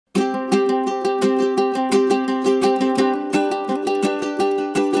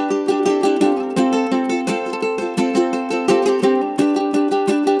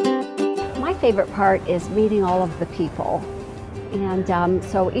favorite part is meeting all of the people. And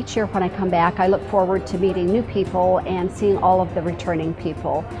so each year when I come back, I look forward to meeting new people and seeing all of the returning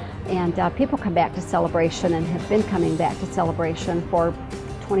people. And people come back to Celebration and have been coming back to Celebration for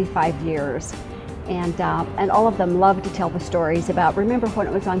 25 years. And all of them love to tell the stories about, remember when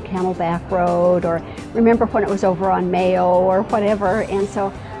it was on Camelback Road, or remember when it was over on Mayo, or whatever. And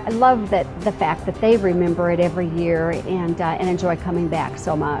so I love the fact that they remember it every year and enjoy coming back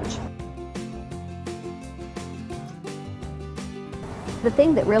so much. The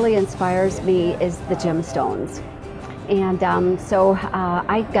thing that really inspires me is the gemstones. And so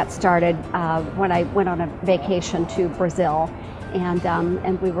I got started when I went on a vacation to Brazil.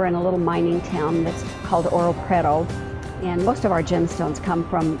 And we were in a little mining town that's called Ouro Preto. And most of our gemstones come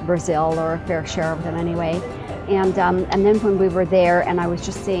from Brazil, or a fair share of them anyway. And then when we were there, and I was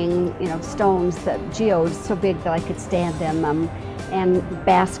just seeing, stones, geodes so big that I could stand in them, and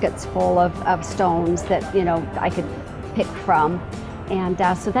baskets full of stones that, I could pick from. And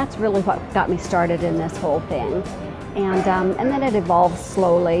so that's really what got me started in this whole thing. And then it evolved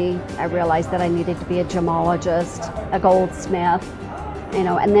slowly. I realized that I needed to be a gemologist, a goldsmith,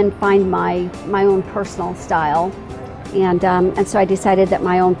 and then find my own personal style. And so I decided that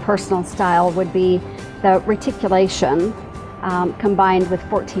my own personal style would be the reticulation combined with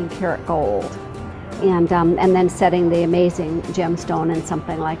 14 karat gold, and then setting the amazing gemstone in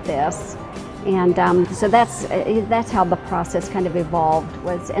something like this. And so that's how the process kind of evolved,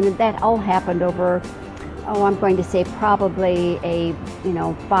 and that all happened over, I'm going to say probably a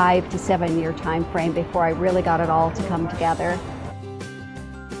 5 to 7 year time frame before I really got it all to come together.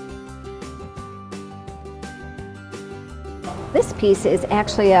 This piece is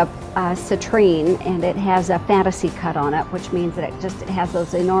actually a citrine, and it has a fantasy cut on it, which means that it has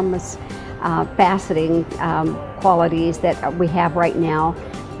those enormous faceting qualities that we have right now.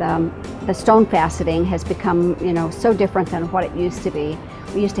 The stone faceting has become so different than what it used to be.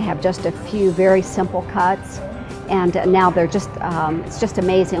 We used to have just a few very simple cuts, and now they're just, it's just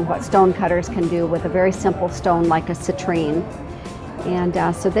amazing what stone cutters can do with a very simple stone like a citrine.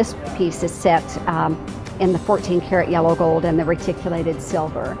 And so this piece is set in the 14 karat yellow gold and the reticulated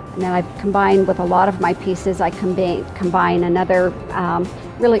silver. And then I've combined with a lot of my pieces, I combine another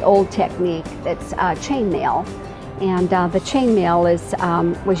really old technique that's chainmail. And the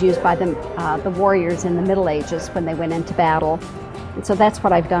chainmail was used by the warriors in the Middle Ages when they went into battle. And so that's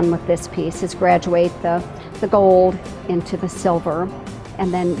what I've done with this piece, is graduate the gold into the silver,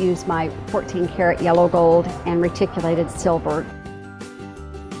 and then use my 14 karat yellow gold and reticulated silver.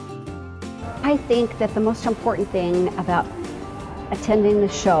 I think that the most important thing about attending the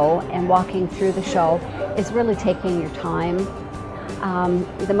show and walking through the show is really taking your time.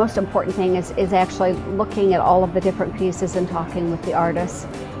 The most important thing is actually looking at all of the different pieces and talking with the artists.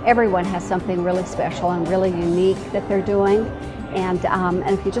 Everyone has something really special and really unique that they're doing. And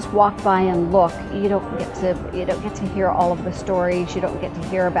if you just walk by and look, you don't get to hear all of the stories. You don't get to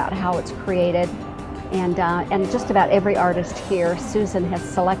hear about how it's created. And just about every artist here, Susan has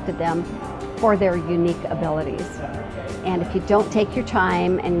selected them for their unique abilities. And if you don't take your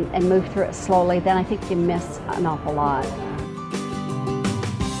time and move through it slowly, then I think you miss an awful lot.